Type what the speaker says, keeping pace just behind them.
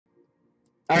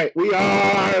All right, we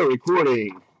are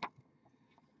recording.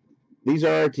 These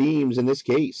are our teams in this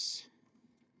case.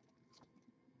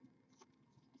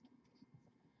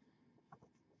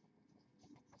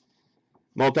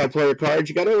 Multiplayer cards,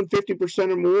 you got to own 50%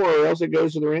 or more, or else it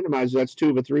goes to the randomizer. That's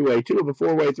 2 of a 3-way, 2 of a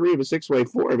 4-way, 3 of a 6-way,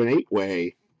 4 of an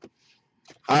 8-way.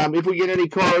 If we get any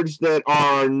cards that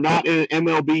are not in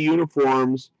MLB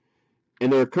uniforms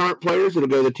and they're current players, it'll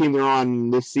go to the team they're on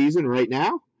this season right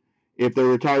now. If they're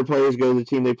retired players, go to the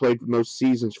team they played most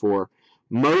seasons for.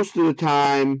 Most of the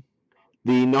time,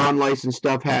 the non-licensed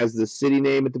stuff has the city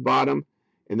name at the bottom,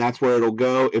 and that's where it'll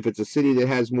go. If it's a city that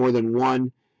has more than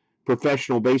one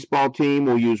professional baseball team,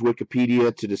 we'll use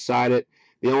Wikipedia to decide it.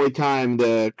 The only time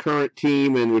the current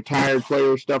team and retired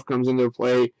player stuff comes into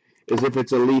play is if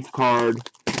it's a Leaf card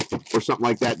or something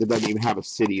like that that doesn't even have a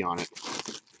city on it.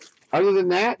 Other than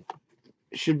that,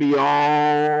 it should be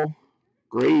all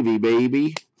gravy,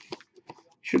 baby.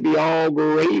 Should be all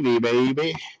gravy,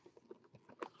 baby.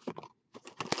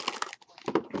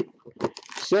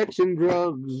 Sex and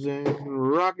drugs and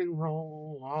rock and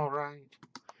roll, all right.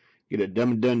 Get a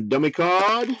dummy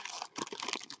card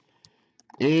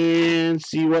and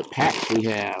see what packs we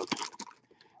have.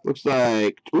 Looks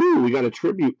like, ooh, we got a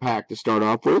Tribute pack to start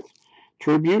off with.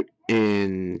 Tribute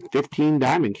and 15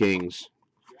 Diamond Kings.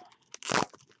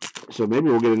 So maybe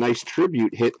we'll get a nice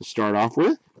Tribute hit to start off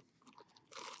with.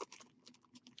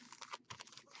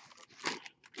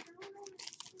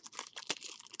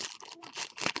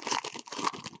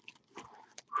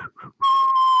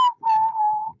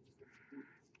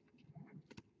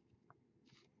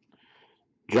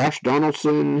 Josh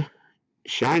Donaldson,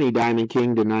 Shiny Diamond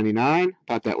King to 99.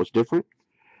 Thought that was different.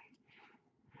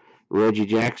 Reggie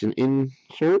Jackson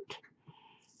insert.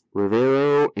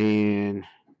 Rivero and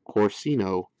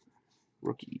Corsino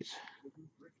rookies.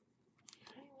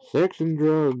 Sex and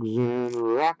drugs and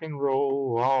rock and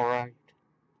roll, all right.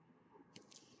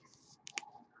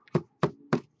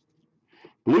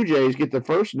 Blue Jays get the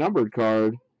first numbered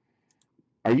card.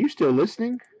 Are you still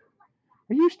listening?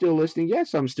 Are you still listening?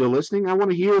 Yes, I'm still listening. I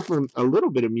want to hear from a little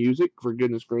bit of music, for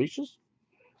goodness gracious.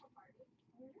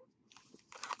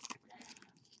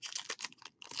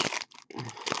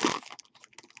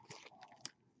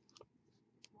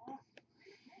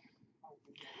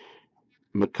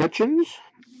 McCutcheons,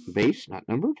 base, not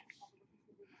numbered.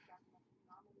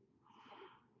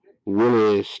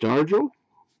 Willis Stargell,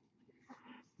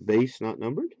 base, not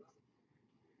numbered.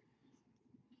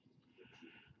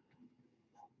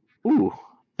 Ooh,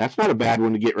 that's not a bad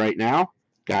one to get right now.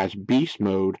 Guys, beast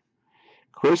mode.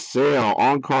 Chris Sale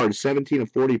on card, 17 of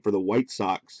 40 for the White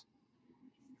Sox.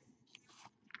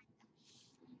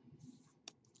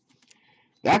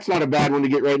 That's not a bad one to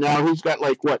get right now. He's got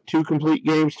like, what, 2 complete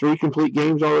games, 3 complete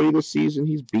games already this season.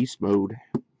 He's beast mode.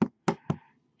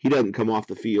 He doesn't come off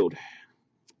the field.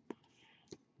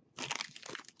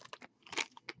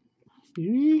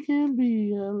 We can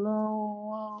be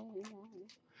alone.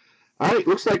 All right,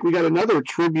 looks like we got another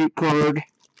Tribute card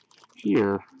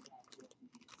here.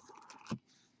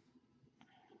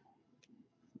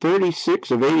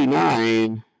 36 of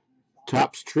 89.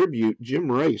 Topps Tribute,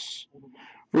 Jim Rice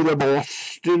for the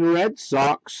Boston Red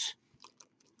Sox.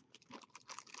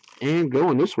 And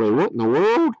going this way. What in the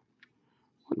world?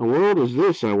 What in the world is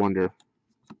this, I wonder?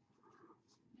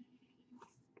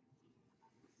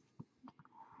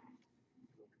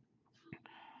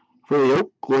 For the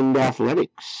Oakland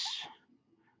Athletics,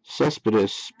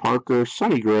 Cespedes, Parker,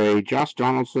 Sonny Gray, Josh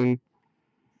Donaldson,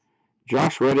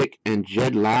 Josh Reddick, and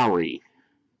Jed Lowry.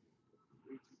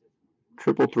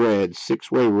 Triple thread,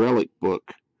 6-way relic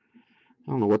book.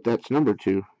 I don't know what that's numbered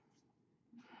to.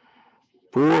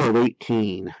 4 of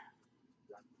 18.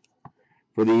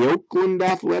 For the Oakland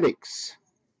Athletics,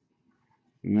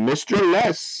 Mr.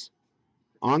 Les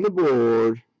on the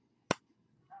board.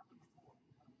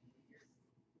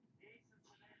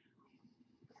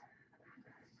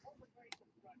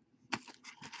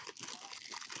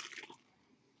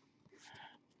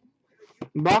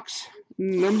 Box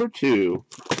number 2.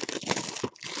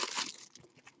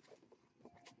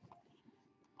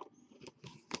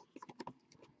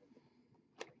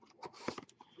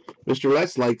 Mr.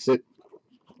 Les likes it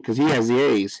because he has the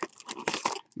A's.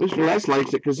 Mr. Les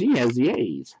likes it because he has the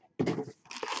A's.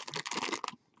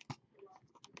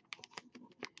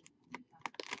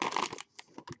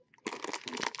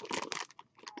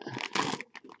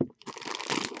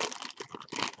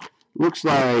 Looks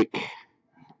like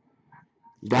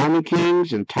Diamond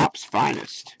Kings and Topps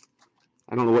Finest.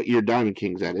 I don't know what year Diamond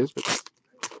Kings that is, but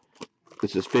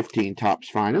this is 15 Topps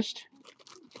Finest.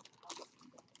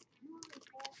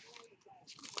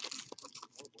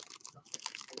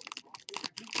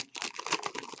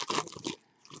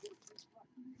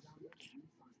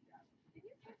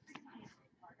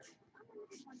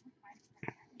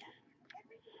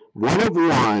 1 of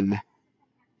 1.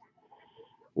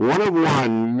 1 of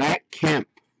 1, Matt Kemp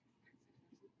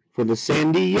for the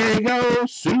San Diego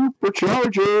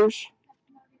Superchargers.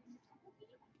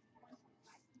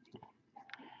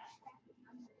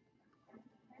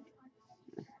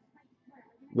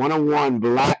 One of 1,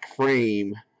 black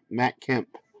frame, Matt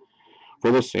Kemp for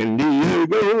the San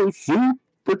Diego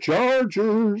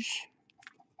Superchargers.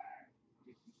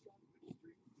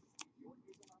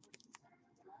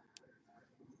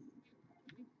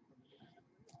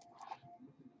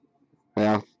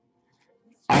 Well,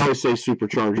 I always say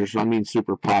Superchargers, so I mean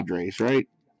Super Padres, right?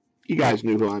 You guys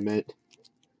knew who I meant.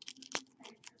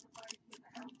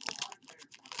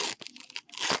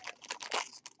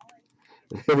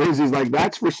 Rizzy's like,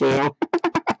 that's for sale.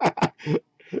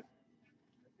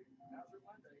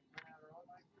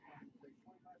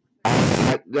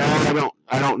 I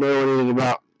don't know anything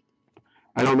about.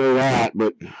 I don't know that,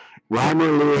 but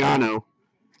Reimer Liriano,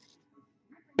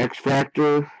 X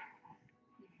Factor,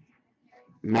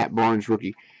 Matt Barnes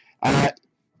rookie.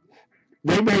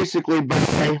 They basically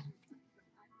buy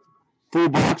full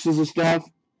boxes of stuff,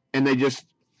 and they just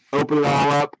open it all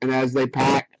up, and as they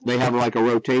pack, they have like a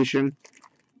rotation.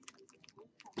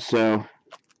 So,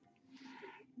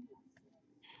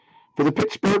 for the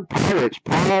Pittsburgh Pirates,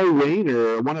 Paul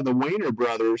Wainer, one of the Wainer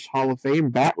brothers, Hall of Fame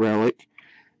bat relic.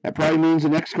 That probably means the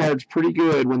next card's pretty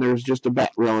good when there's just a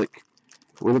bat relic.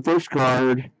 For the first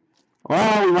card,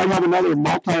 well, we might have another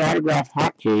multi-autograph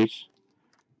hot case.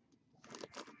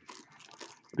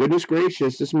 Goodness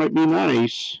gracious, this might be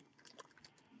nice.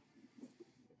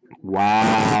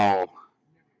 Wow.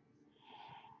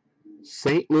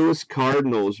 St. Louis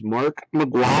Cardinals, Mark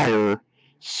McGwire,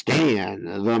 Stan,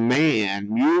 the man,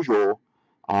 Musial,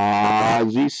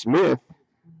 Ozzie Smith,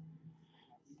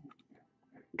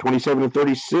 27 of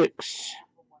 36,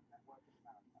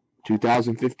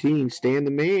 2015, Stan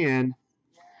the man.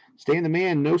 Stan the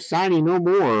man, no signing, no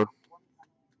more.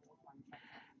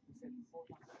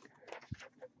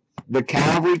 The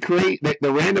Calvary crate, the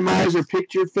randomizer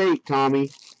picked your fate, Tommy.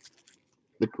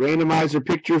 The randomizer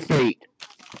picked your fate.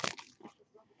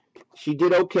 She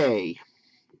did okay.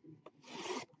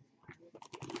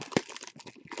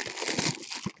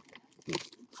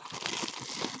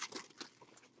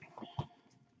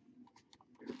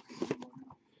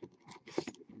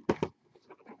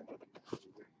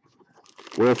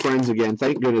 We're friends again.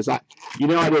 Thank goodness. I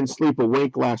didn't sleep a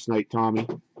wink last night, Tommy.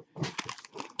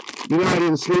 I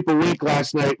didn't sleep a wink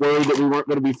last night worried that we weren't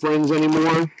going to be friends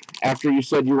anymore. After you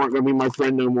said you weren't going to be my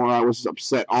friend no more, I was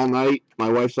upset all night.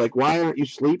 My wife's like, why aren't you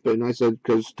sleeping? I said,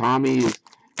 because Tommy is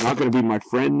not going to be my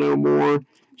friend no more.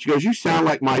 She goes, you sound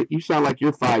like your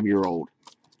 5-year-old.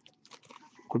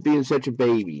 Quit being such a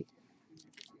baby.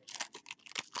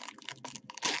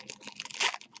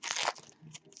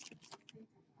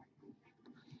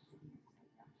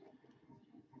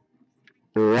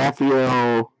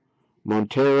 Rafael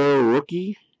Montero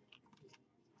rookie.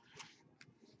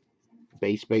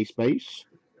 Base.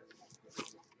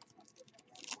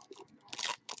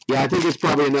 Yeah, I think it's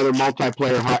probably another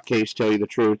multiplayer hot case, tell you the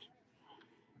truth.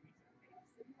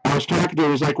 I was talking to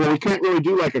him, he's like, well, we can't really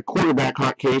do like a quarterback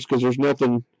hot case because there's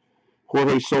nothing.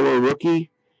 Jorge Soler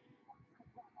rookie.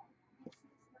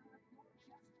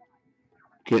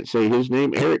 Can't say his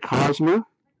name. Eric Hosmer.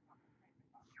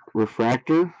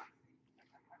 Refractor.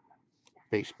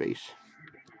 Base.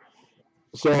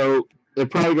 So they're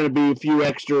probably going to be a few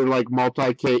extra like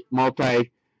multi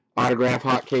autograph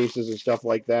hot cases and stuff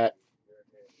like that.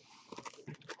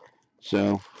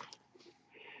 So,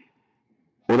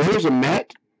 well, there's a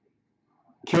Met.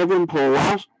 Kevin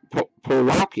Pawlowczyk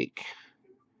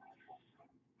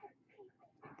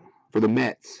for the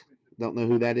Mets. Don't know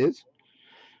who that is.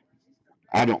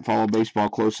 I don't follow baseball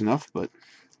close enough, but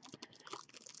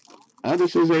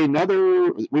this is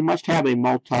another. We must have a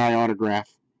multi-autograph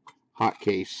hot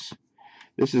case.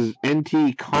 This is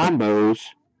NT Combos.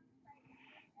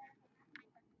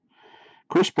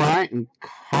 Chris Bryant and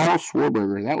Kyle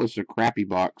Schwarber. That was a crappy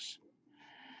box.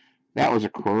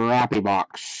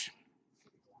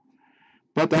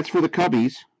 But that's for the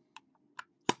Cubbies.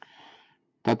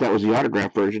 Thought that was the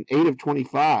autograph version. 8 of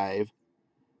 25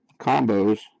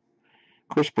 combos.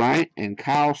 Chris Bryant and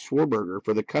Kyle Schwarber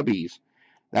for the Cubbies.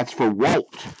 That's for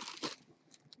Walt.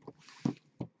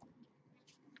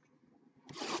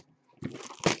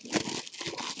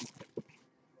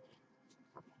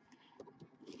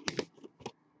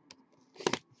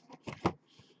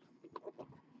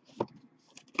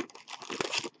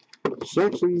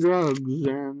 Sex and drugs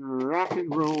and rock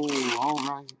and roll, all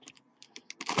right.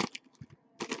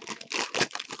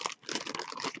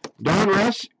 Don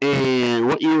Russ, and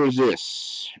what year is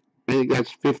this? I think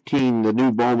that's 15, the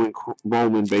new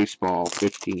Bowman baseball,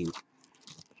 15.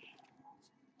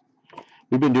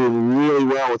 We've been doing really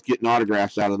well with getting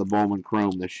autographs out of the Bowman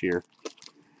Chrome this year.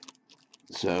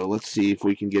 So let's see if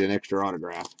we can get an extra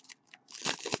autograph.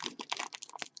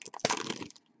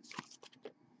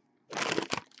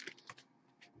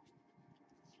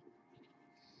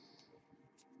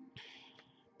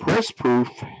 Press proof.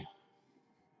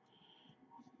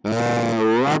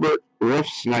 Robert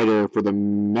Refsnyder for the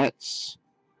Mets.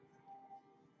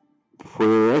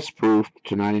 Press proof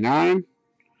 /99.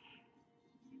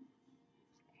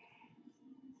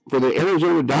 For the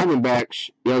Arizona Diamondbacks,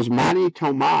 Yasmani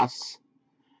Tomas.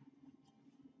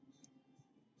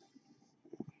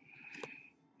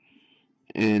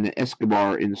 And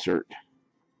Escobar insert.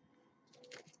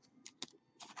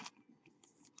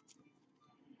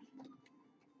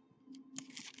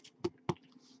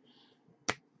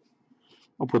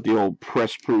 I'll put the old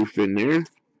press proof in there.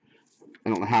 I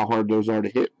don't know how hard those are to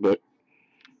hit, but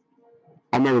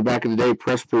I remember back in the day,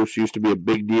 press proofs used to be a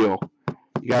big deal.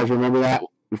 You guys remember that?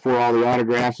 Before all the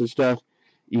autographs and stuff,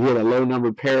 you hit a low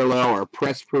number parallel or a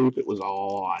press proof, it was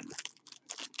on.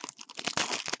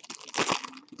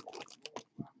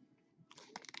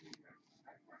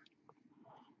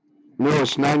 Noah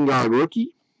Syndergaard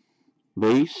rookie,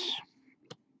 base.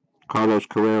 Carlos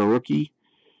Correa rookie.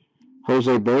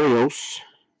 Jose Barrios,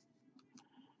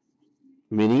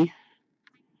 mini.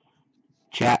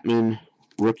 Chapman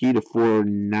rookie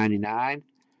 /499.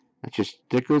 That's just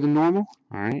thicker than normal.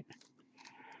 All right.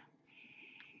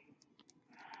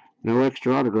 No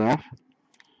extra autograph.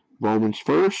 Bowman's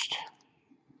first.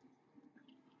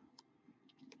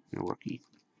 No rookie.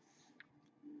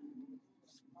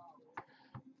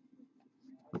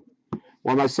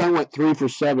 Well, my son went 3 for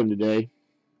 7 today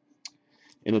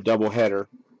in a doubleheader.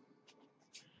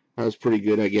 That was pretty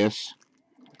good, I guess.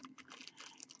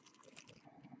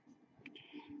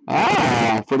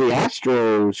 For the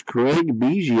Astros, Craig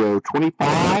Biggio,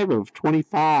 25 of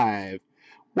 25.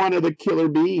 One of the killer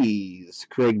bees,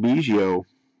 Craig Biggio.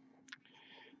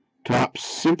 Top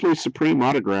Simply Supreme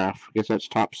autograph. I guess that's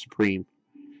Top Supreme.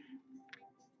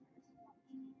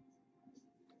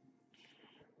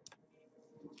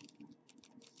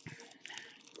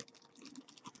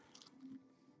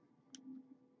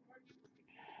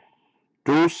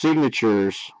 Dual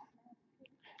signatures.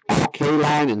 Al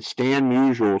Kaline and Stan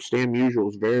Musial. Stan Musial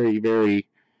is very, very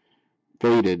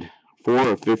faded. 4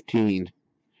 of 15.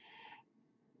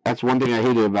 That's one thing I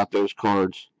hated about those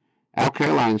cards. Al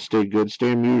Kaline stayed good.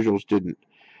 Stan Musial's didn't.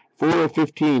 4 of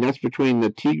 15. That's between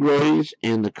the Tigres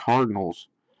and the Cardinals.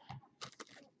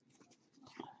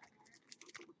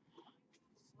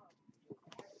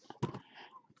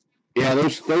 Yeah,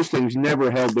 those things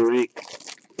never held their ink.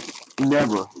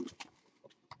 Never.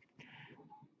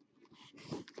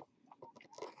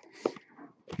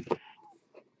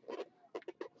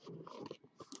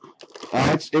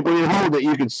 When you hold it,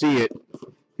 you can see it,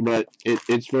 but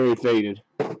it's very faded.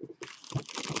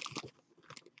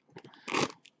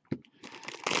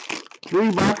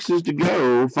 3 boxes to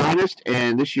go. Finest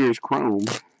and this year's Chrome.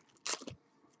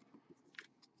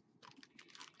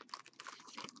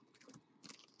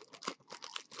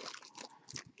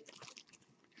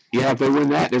 Yeah, if they win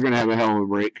that, they're going to have a hell of a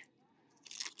break.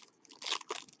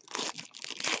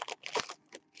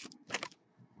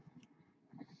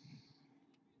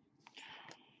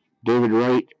 David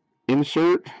Wright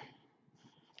insert.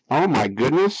 Oh my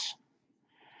goodness.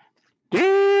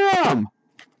 Damn!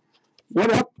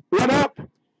 What up? What up?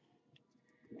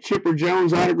 Chipper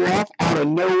Jones autograph out of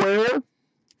nowhere.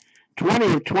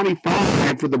 20 of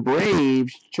 25 for the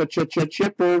Braves.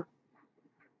 Chipper.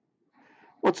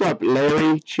 What's up,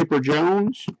 Larry Chipper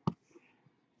Jones?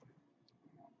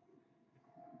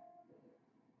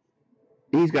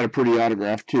 He's got a pretty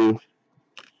autograph, too.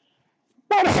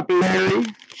 What up, Larry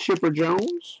Chipper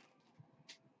Jones?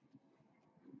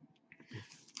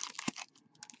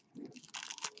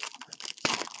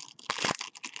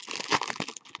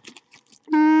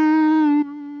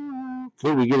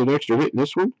 Could we get an extra hit in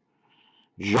this one?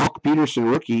 Jock Peterson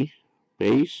rookie,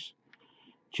 base.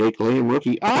 Jake Lamb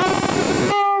rookie.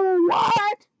 Oh,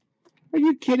 what? Are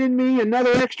you kidding me?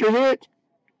 Another extra hit?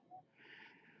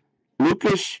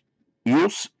 Lucas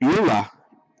Yusla.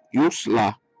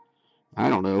 I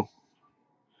don't know.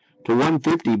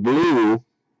 /150 blue.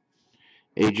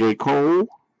 AJ Cole.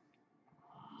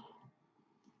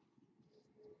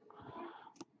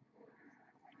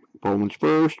 Bowman's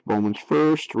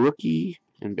first, rookie,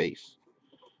 and base.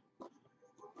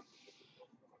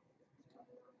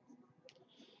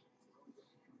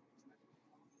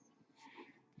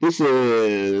 This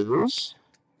is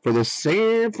for the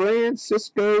San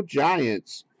Francisco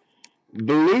Giants.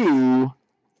 Blue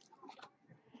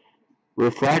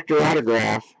refractor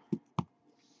autograph.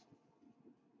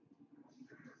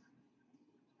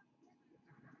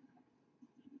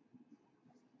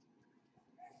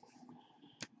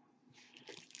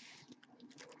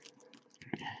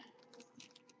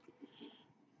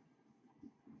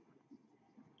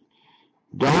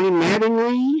 Donnie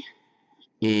Mattingly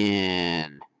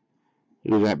and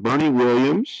who was that? Bernie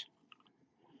Williams.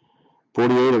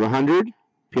 48 of 100.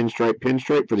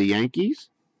 Pinstripe for the Yankees.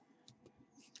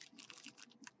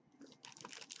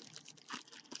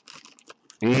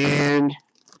 And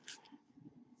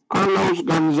Carlos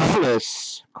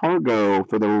Gonzalez, Cargo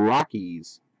for the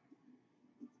Rockies.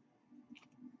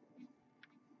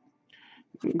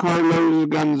 Carlos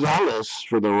Gonzalez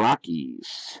for the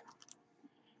Rockies.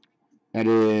 That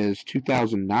is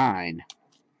 2009.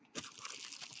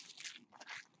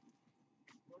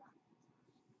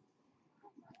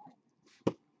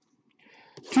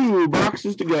 Two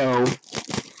boxes to go.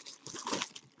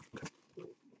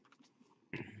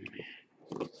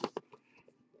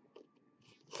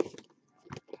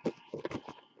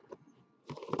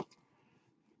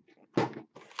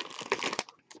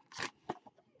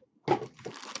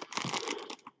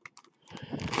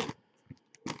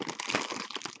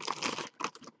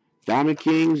 Diamond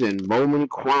Kings and Bowman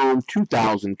Chrome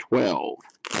 2012.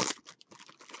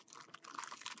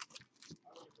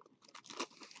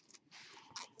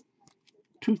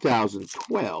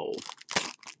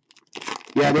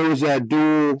 Yeah, there was a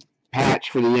dual patch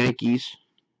for the Yankees.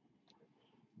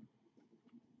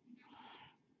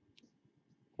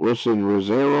 Wilson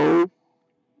Rosero.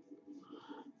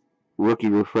 Rookie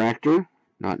refractor,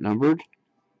 not numbered.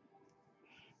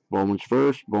 Bowman's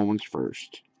first.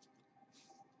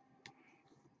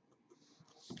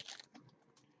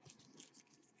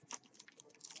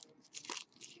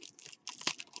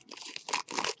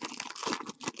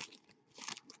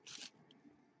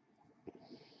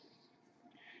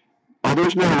 Oh,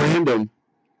 there's no random.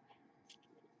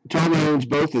 Tommy owns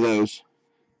both of those.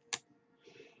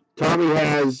 Tommy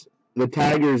has the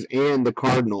Tigers and the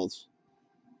Cardinals.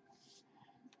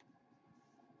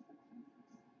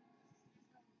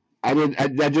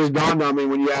 That just dawned on me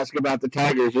when you asked about the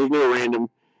Tigers. There's no random.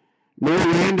 No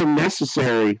random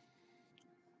necessary.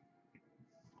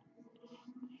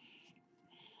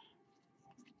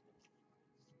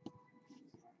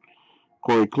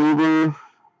 Corey Kluber.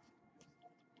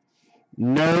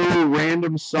 No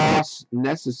random sauce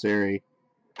necessary.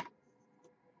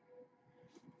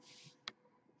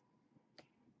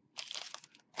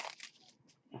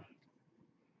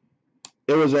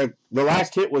 It was the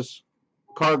last hit was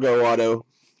Cargo Auto.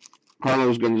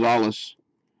 Carlos Gonzalez.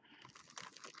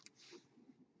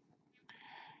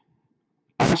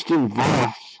 Austin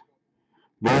Voth.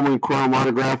 Bowman Chrome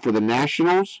autograph for the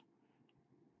Nationals.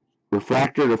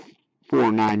 Refractor to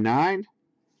 499.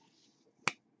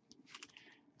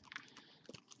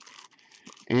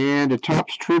 And a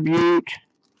Topps Tribute.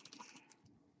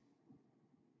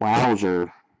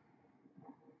 Wowzer.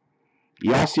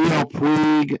 Yasiel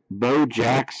Puig, Bo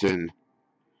Jackson.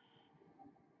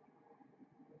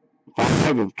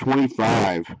 5 of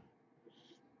 25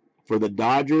 for the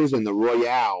Dodgers and the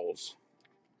Royals.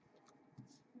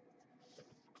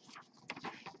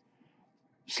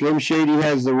 Slim Shady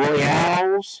has the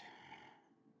Royals.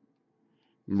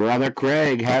 Brother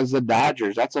Craig has the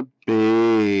Dodgers. That's a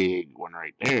big one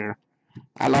right there.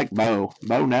 I like Bo.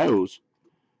 Bo knows.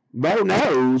 Bo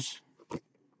knows.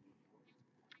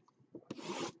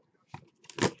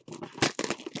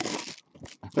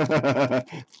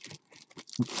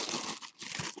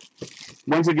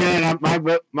 Once again, I'm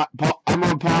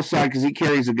on Paul's side because he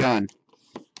carries a gun.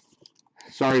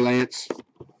 Sorry, Lance.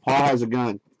 Paul has a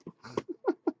gun.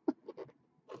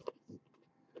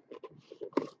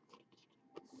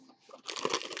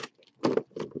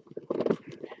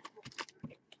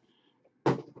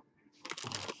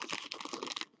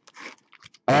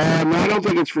 No, I don't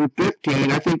think it's from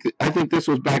 15. I think this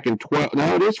was back in 12.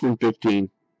 No, it is from 15.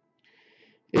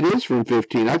 It is from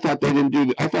 15. I thought they didn't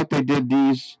do. I thought they did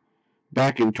these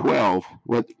back in 12.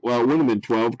 Well, it would have been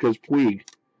 12 because Puig.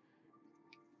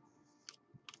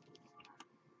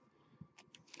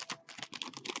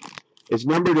 It's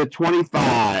numbered at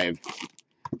 25.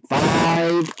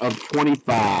 5 of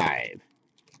 25.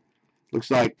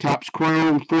 Looks like Topps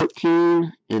Chrome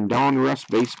 14 and Don Russ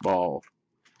Baseball.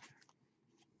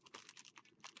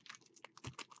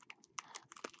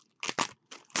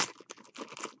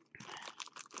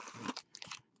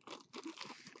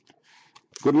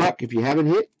 Good luck if you haven't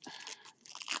hit.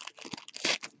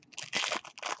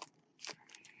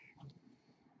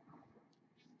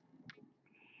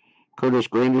 Curtis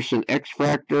Granderson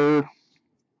X-Factor.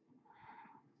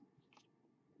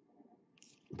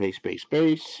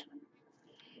 Base.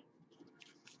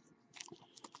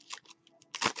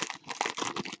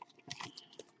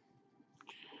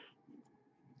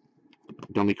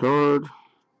 Dummy card.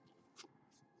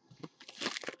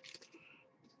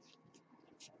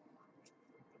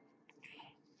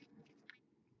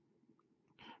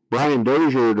 Brian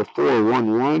Dozier to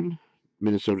 411,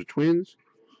 Minnesota Twins.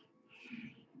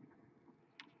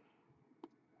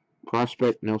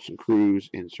 Prospect Nelson Cruz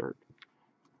insert.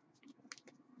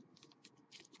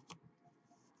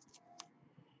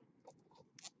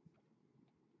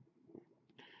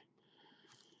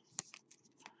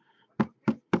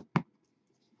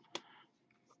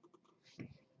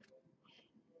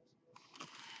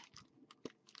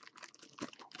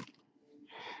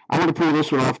 I want to pull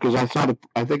this one off because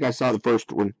I think I saw the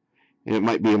first one, and it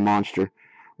might be a monster.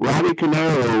 Robbie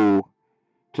Cano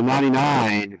to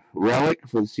 99, relic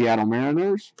for the Seattle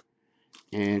Mariners.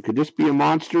 And could this be a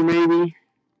monster, maybe?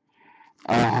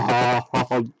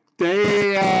 Oh,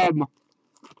 damn!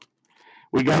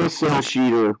 We got a cell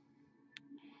sheeter.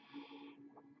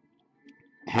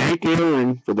 Hank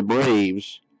Aaron for the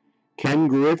Braves. Ken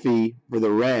Griffey for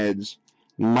the Reds.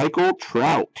 Michael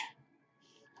Trout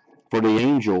for the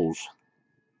Angels.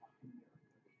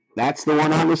 That's the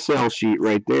one on the sell sheet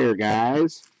right there,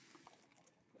 guys.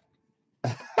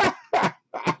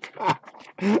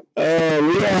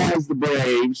 Leah has the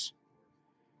Braves.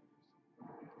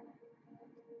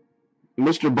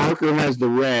 Mr. Barker has the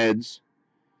Reds.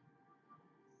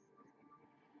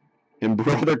 And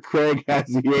Brother Craig has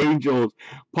the Angels.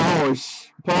 Paul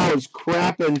is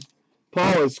crapping.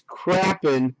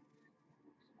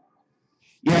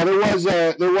 Yeah, there was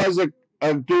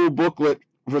a dual booklet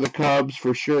for the Cubs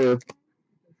for sure.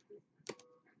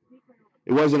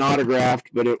 It wasn't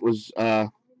autographed, but it was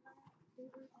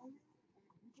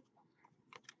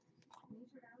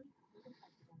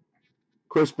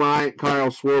Chris Bryant, Kyle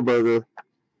Schwarber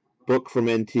book from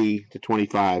NT to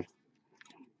 25.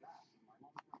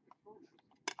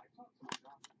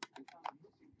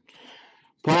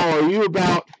 Paul, are you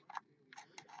about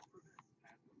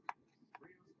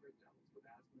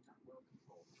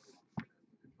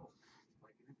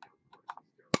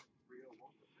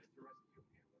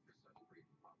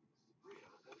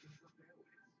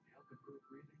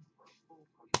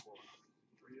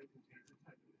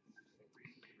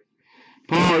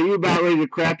ready to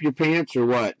crap your pants or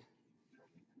what?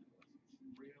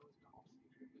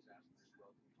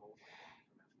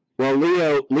 Well,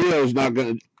 Leo's not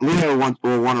gonna. Leo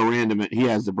will want to random it. He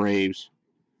has the Braves.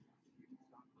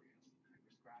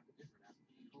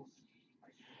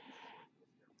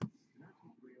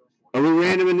 Are we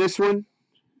randoming this one?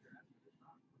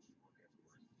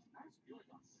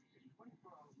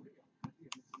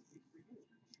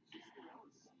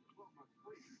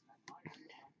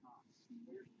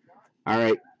 All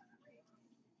right.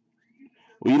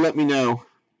 Will you let me know?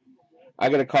 I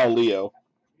gotta call Leo.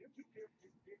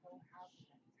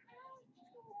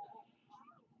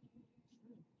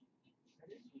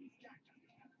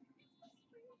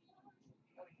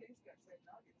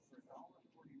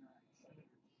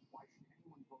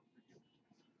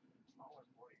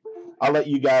 I'll let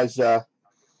you guys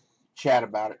chat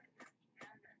about it.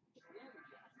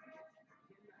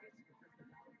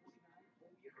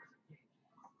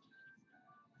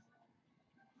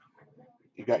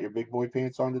 You got your big boy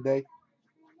pants on today?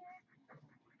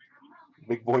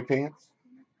 Big boy pants?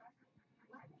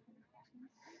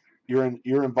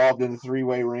 You're involved in the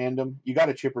three-way random. You got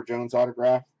a Chipper Jones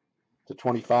autograph to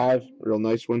 25, real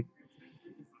nice one.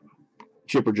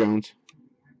 Chipper Jones.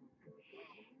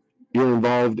 You're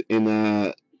involved in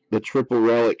the triple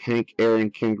relic Hank Aaron,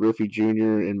 Ken Griffey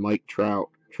Jr., and Mike Trout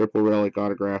triple relic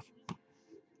autograph.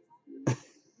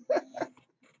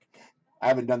 I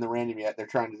haven't done the random yet. They're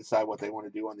trying to decide what they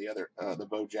want to do on the other, the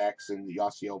Bo Jackson, the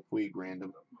Yasiel Puig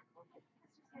random.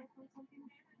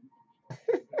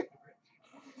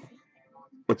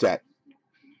 What's that?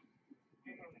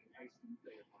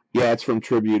 Yeah, it's from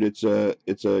Tribute. It's a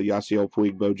Yasiel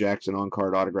Puig, Bo Jackson on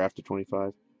card autograph to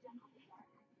 25.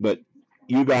 But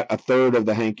you got a third of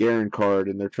the Hank Aaron card,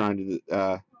 and they're trying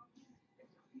to.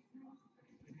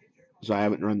 So I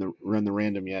haven't run the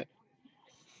random yet.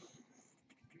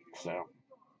 So,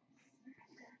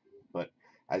 but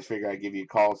I just figured I'd give you a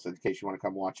call so in case you want to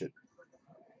come watch it.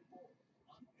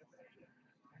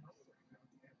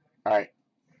 All right.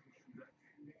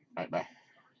 All right, bye.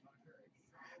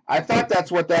 I thought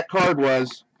that's what that card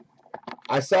was.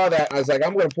 I saw that. I was like,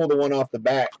 I'm going to pull the one off the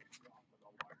back.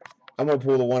 I'm going to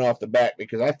pull the one off the back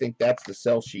because I think that's the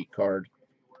sell sheet card.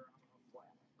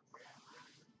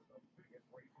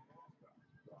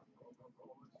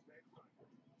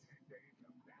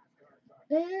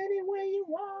 Any way you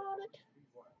want it.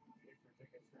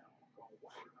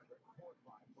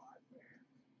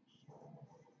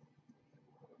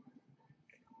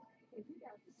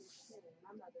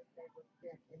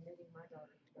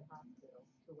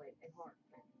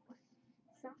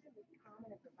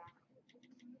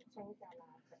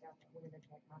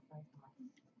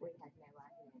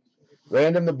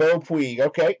 Random the Bo Puig.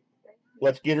 Okay.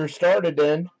 Let's get her started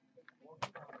then.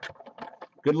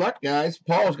 Good luck, guys.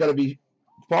 Paul's got to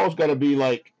be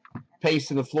like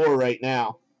pacing the floor right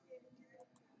now.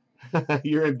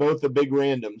 You're in both the big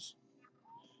randoms.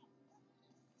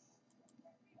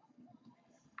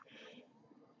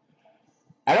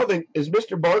 I don't think, is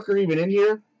Mr. Barker even in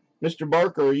here? Mr.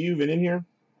 Barker, are you even in here?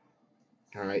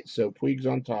 All right, so Puig's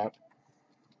on top.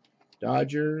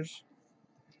 Dodgers.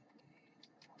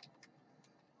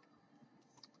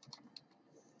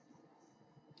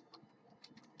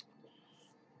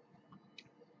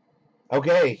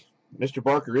 Okay, Mr.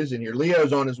 Barker is in here.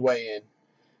 Leo's on his way in.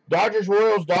 Dodgers,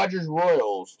 Royals, Dodgers,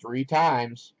 Royals. 3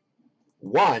 times.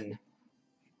 1,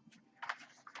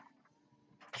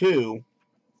 2,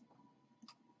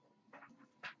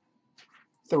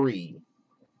 3.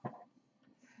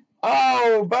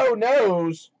 Oh, Bo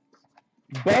knows.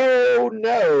 Bo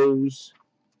knows.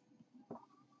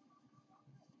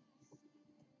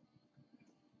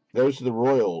 Those are the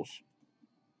Royals.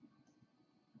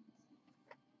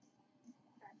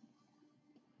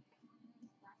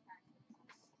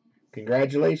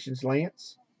 Congratulations,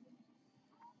 Lance.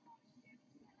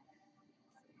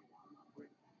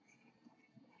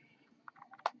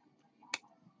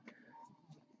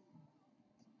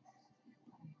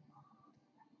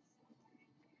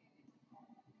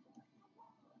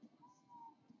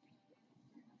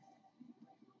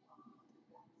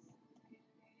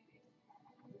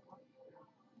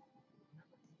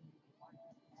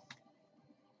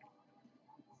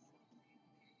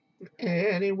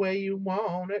 Any way you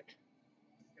want it.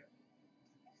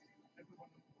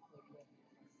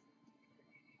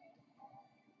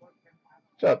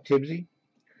 What's up, Tibbsy?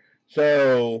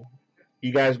 So,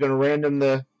 you guys gonna random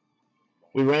the?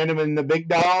 We random in the big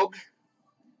dog.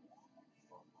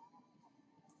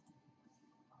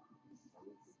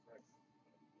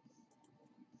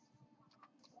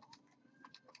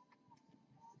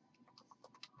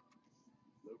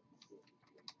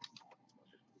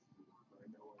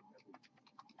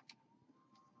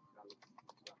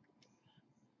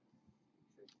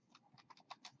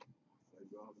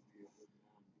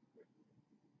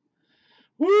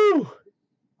 Woo!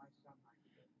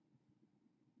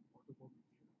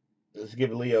 Let's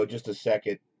give Leo just a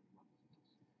second.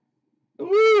 Woo!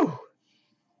 All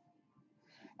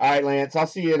right, Lance. I'll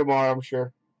see you tomorrow. I'm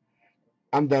sure.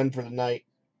 I'm done for the night.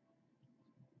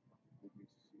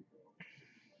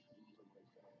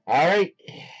 All right.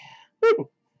 Woo!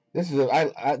 This is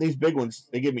these big ones.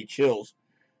 They give me chills.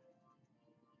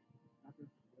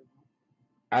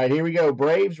 All right, here we go.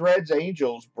 Braves, Reds,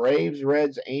 Angels. Braves,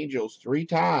 Reds, Angels. 3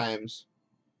 times.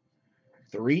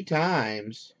 3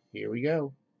 times. Here we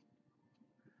go.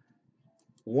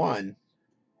 1,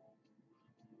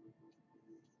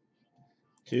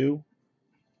 2.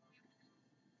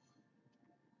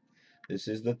 This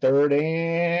is the third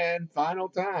and final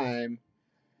time.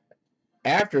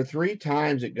 After 3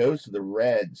 times, it goes to the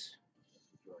Reds.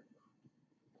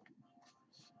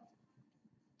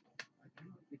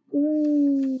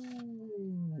 Ooh.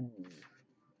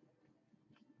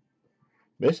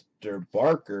 Mr.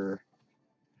 Barker.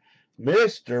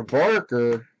 Mr.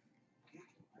 Barker.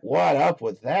 What up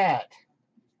with that?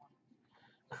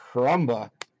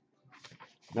 Crumba.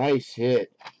 Nice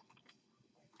hit.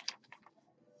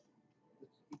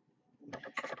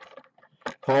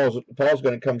 Paul's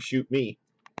going to come shoot me.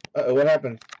 Uh-oh, what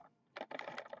happened?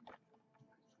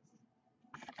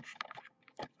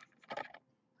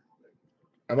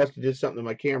 I must have did something to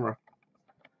my camera.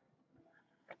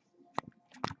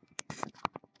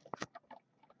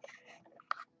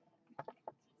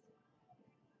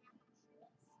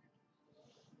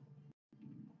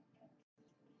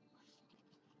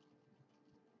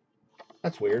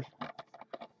 That's weird.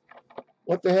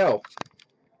 What the hell?